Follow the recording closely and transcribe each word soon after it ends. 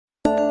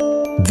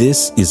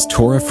This is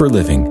Torah for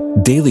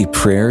Living, daily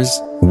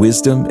prayers,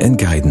 wisdom, and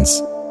guidance.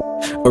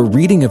 A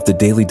reading of the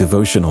daily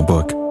devotional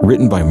book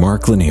written by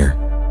Mark Lanier.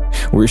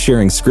 We're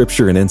sharing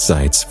scripture and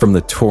insights from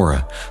the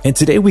Torah, and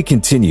today we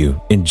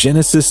continue in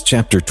Genesis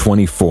chapter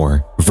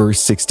 24,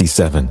 verse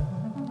 67.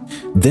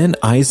 Then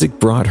Isaac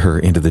brought her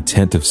into the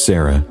tent of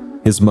Sarah,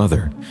 his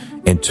mother,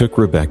 and took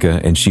Rebekah,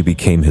 and she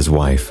became his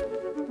wife.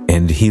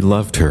 And he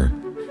loved her.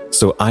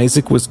 So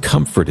Isaac was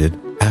comforted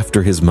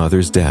after his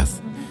mother's death.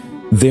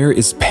 There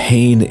is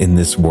pain in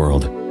this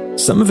world.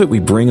 Some of it we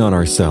bring on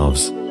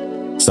ourselves.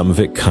 Some of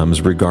it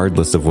comes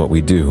regardless of what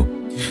we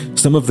do.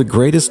 Some of the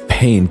greatest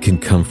pain can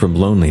come from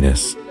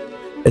loneliness,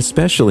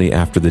 especially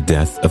after the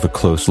death of a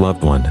close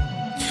loved one.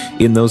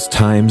 In those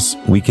times,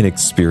 we can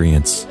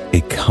experience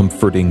a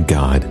comforting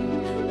God.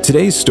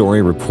 Today's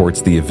story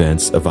reports the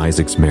events of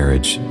Isaac's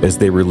marriage as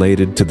they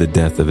related to the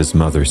death of his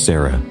mother,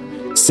 Sarah.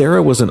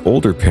 Sarah was an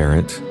older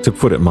parent, to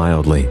put it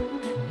mildly.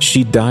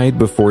 She died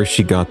before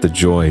she got the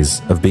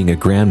joys of being a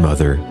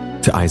grandmother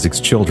to Isaac's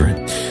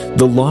children.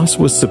 The loss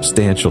was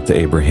substantial to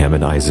Abraham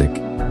and Isaac,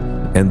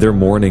 and their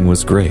mourning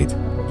was great.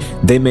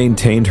 They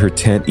maintained her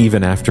tent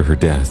even after her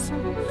death.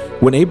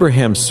 When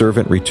Abraham's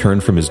servant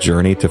returned from his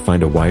journey to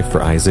find a wife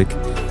for Isaac,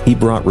 he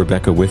brought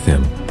Rebekah with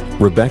him.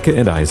 Rebekah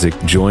and Isaac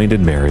joined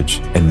in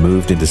marriage and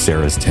moved into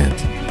Sarah's tent.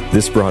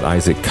 This brought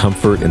Isaac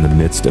comfort in the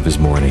midst of his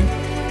mourning.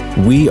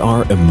 We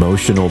are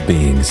emotional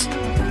beings.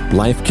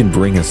 Life can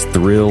bring us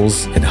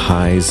thrills and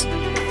highs.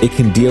 It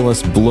can deal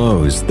us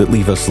blows that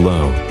leave us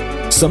low.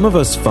 Some of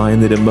us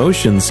find that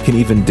emotions can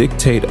even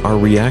dictate our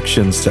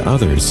reactions to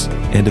others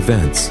and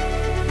events.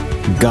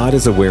 God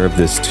is aware of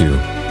this too.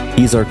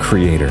 He's our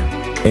creator,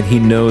 and he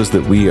knows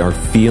that we are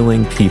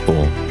feeling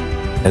people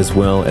as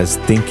well as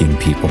thinking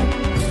people.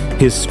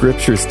 His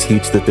scriptures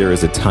teach that there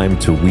is a time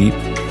to weep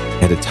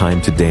and a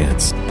time to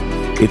dance.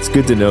 It's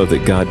good to know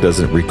that God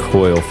doesn't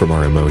recoil from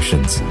our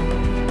emotions.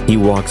 He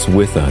walks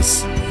with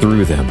us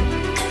through them.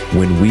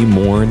 When we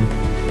mourn,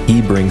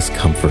 he brings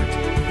comfort.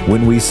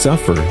 When we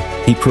suffer,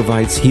 he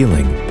provides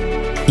healing.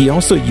 He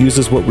also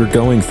uses what we're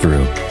going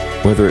through,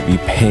 whether it be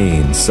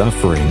pain,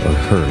 suffering, or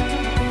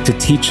hurt, to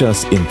teach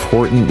us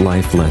important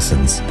life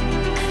lessons.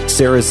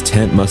 Sarah's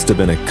tent must have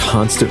been a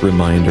constant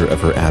reminder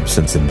of her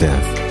absence and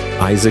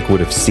death. Isaac would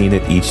have seen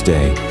it each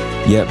day,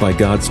 yet by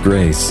God's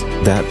grace,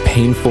 that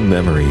painful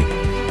memory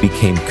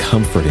became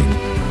comforting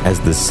as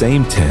the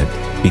same tent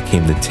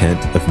became the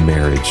tent of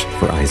marriage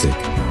for Isaac.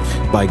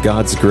 By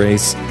God's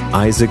grace,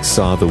 Isaac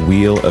saw the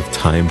wheel of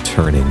time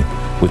turning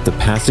with the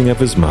passing of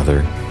his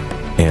mother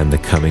and the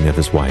coming of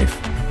his wife.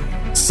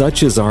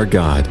 Such is our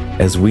God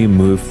as we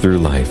move through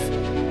life.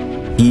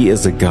 He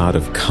is a God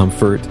of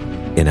comfort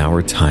in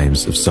our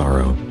times of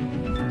sorrow.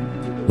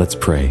 Let's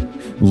pray.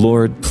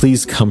 Lord,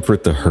 please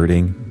comfort the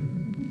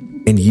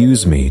hurting and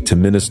use me to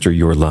minister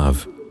your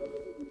love.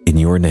 In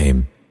your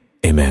name,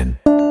 amen.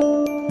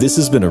 This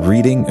has been a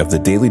reading of the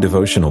daily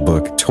devotional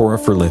book, Torah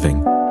for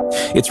Living.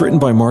 It's written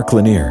by Mark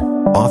Lanier,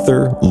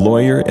 author,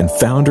 lawyer, and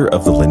founder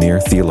of the Lanier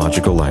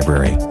Theological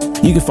Library.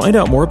 You can find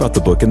out more about the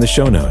book in the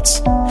show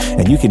notes.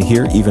 And you can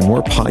hear even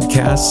more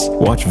podcasts,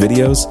 watch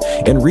videos,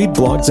 and read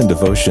blogs and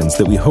devotions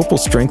that we hope will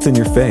strengthen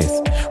your faith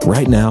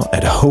right now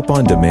at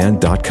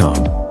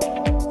hopeondemand.com.